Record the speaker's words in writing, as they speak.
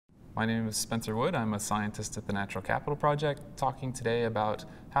My name is Spencer Wood. I'm a scientist at the Natural Capital Project, talking today about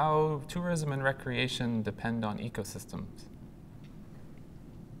how tourism and recreation depend on ecosystems.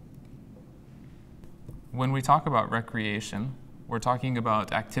 When we talk about recreation, we're talking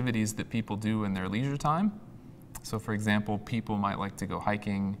about activities that people do in their leisure time. So for example, people might like to go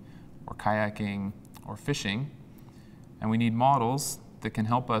hiking or kayaking or fishing, and we need models that can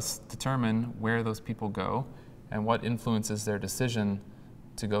help us determine where those people go and what influences their decision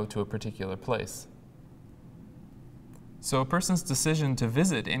to go to a particular place. So a person's decision to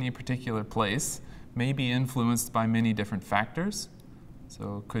visit any particular place may be influenced by many different factors.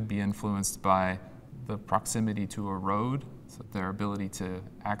 So it could be influenced by the proximity to a road, so their ability to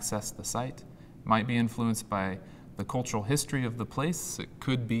access the site. It might be influenced by the cultural history of the place. It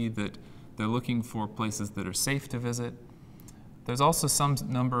could be that they're looking for places that are safe to visit. There's also some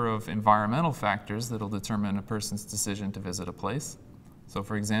number of environmental factors that will determine a person's decision to visit a place. So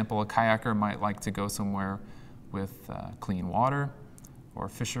for example, a kayaker might like to go somewhere with clean water, or a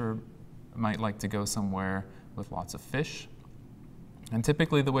fisher might like to go somewhere with lots of fish. And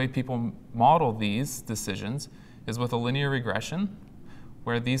typically the way people model these decisions is with a linear regression,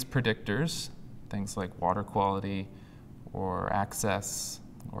 where these predictors, things like water quality or access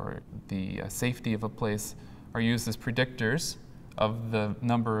or the safety of a place, are used as predictors of the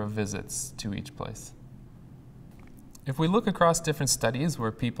number of visits to each place. If we look across different studies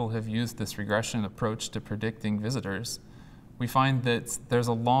where people have used this regression approach to predicting visitors, we find that there's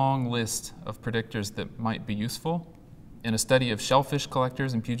a long list of predictors that might be useful. In a study of shellfish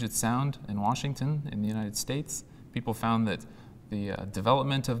collectors in Puget Sound in Washington in the United States, people found that the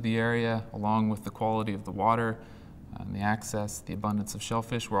development of the area, along with the quality of the water, and the access, the abundance of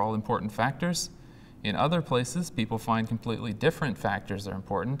shellfish were all important factors. In other places, people find completely different factors are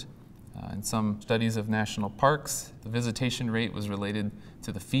important. In some studies of national parks, the visitation rate was related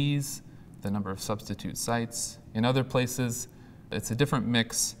to the fees, the number of substitute sites. In other places, it's a different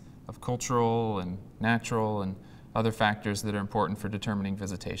mix of cultural and natural and other factors that are important for determining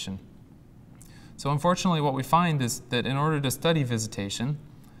visitation. So unfortunately, what we find is that in order to study visitation,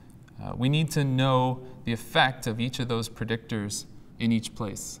 we need to know the effect of each of those predictors in each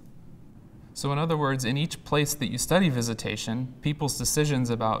place. So in other words, in each place that you study visitation, people's decisions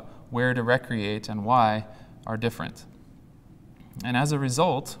about where to recreate and why are different. And as a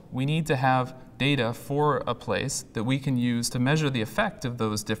result, we need to have data for a place that we can use to measure the effect of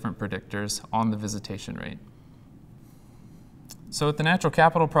those different predictors on the visitation rate. So at the Natural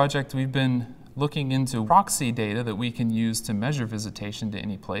Capital Project, we've been looking into proxy data that we can use to measure visitation to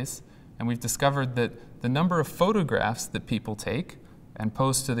any place. And we've discovered that the number of photographs that people take and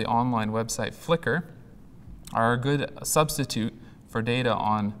post to the online website Flickr are a good substitute for data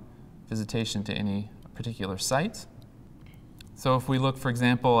on visitation to any particular site. So if we look, for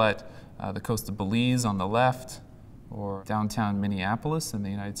example, at the coast of Belize on the left, or downtown Minneapolis in the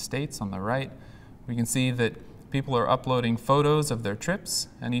United States on the right, we can see that people are uploading photos of their trips,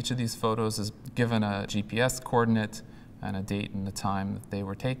 and each of these photos is given a GPS coordinate and a date and the time that they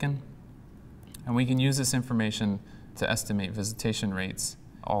were taken. And we can use this information to estimate visitation rates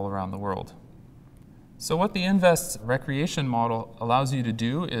all around the world. So what the InVEST recreation model allows you to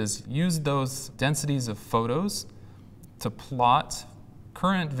do is use those densities of photos to plot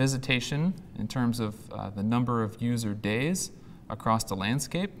current visitation in terms of the number of user days across the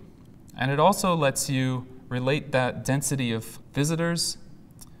landscape. And it also lets you relate that density of visitors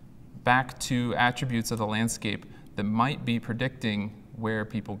back to attributes of the landscape that might be predicting where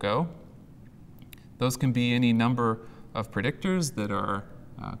people go. Those can be any number of predictors that are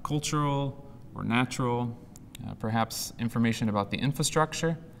cultural or natural, perhaps information about the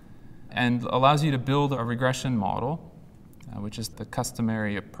infrastructure, and allows you to build a regression model, which is the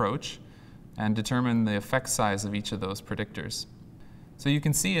customary approach, and determine the effect size of each of those predictors. So you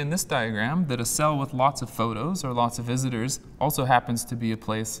can see in this diagram that a cell with lots of photos or lots of visitors also happens to be a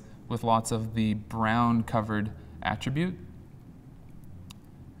place with lots of the brown covered attribute.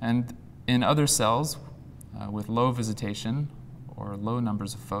 And in other cells with low visitation or low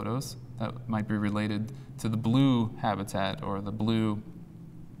numbers of photos, that might be related to the blue habitat or the blue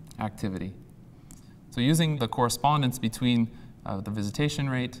activity. So using the correspondence between the visitation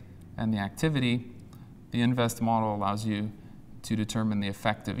rate and the activity, the InVEST model allows you to determine the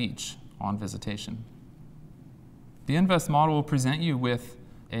effect of each on visitation. The InVEST model will present you with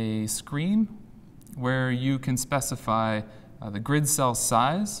a screen where you can specify the grid cell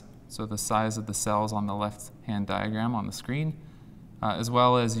size, so the size of the cells on the left-hand diagram on the screen, as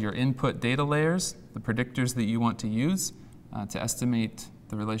well as your input data layers, the predictors that you want to use to estimate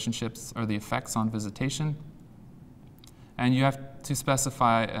the relationships or the effects on visitation. And you have to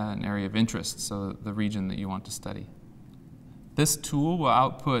specify an area of interest, so the region that you want to study. This tool will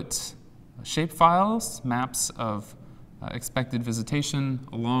output shapefiles, maps of expected visitation,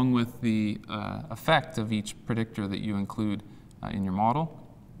 along with the effect of each predictor that you include in your model.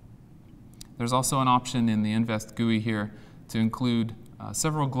 There's also an option in the InVEST GUI here to include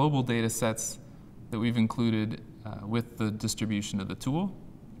several global data sets that we've included with the distribution of the tool.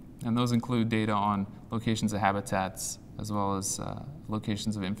 And those include data on locations of habitats, as well as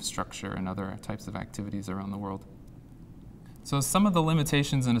locations of infrastructure and other types of activities around the world. So some of the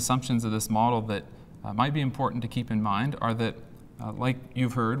limitations and assumptions of this model that might be important to keep in mind are that, like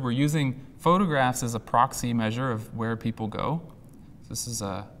you've heard, we're using photographs as a proxy measure of where people go. So this is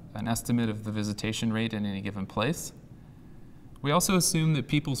an estimate of the visitation rate in any given place. We also assume that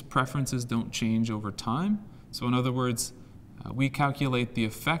people's preferences don't change over time. So in other words, we calculate the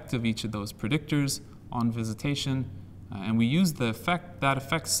effect of each of those predictors on visitation, and we use that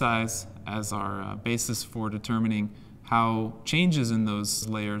effect size as our basis for determining how changes in those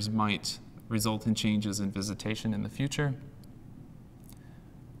layers might result in changes in visitation in the future.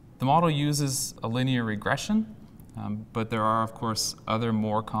 The model uses a linear regression, but there are, of course, other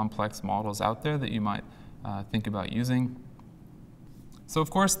more complex models out there that you might think about using. So, of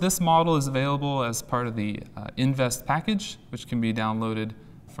course, this model is available as part of the InVEST package, which can be downloaded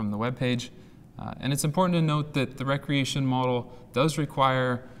from the webpage. And it's important to note that the recreation model does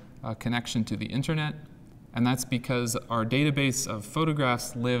require a connection to the internet, and that's because our database of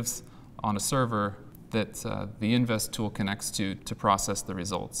photographs lives on a server that the InVEST tool connects to process the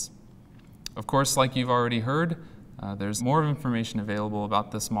results. Of course, like you've already heard, there's more information available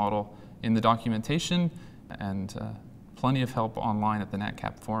about this model in the documentation and plenty of help online at the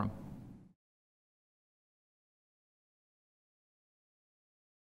NatCap forum.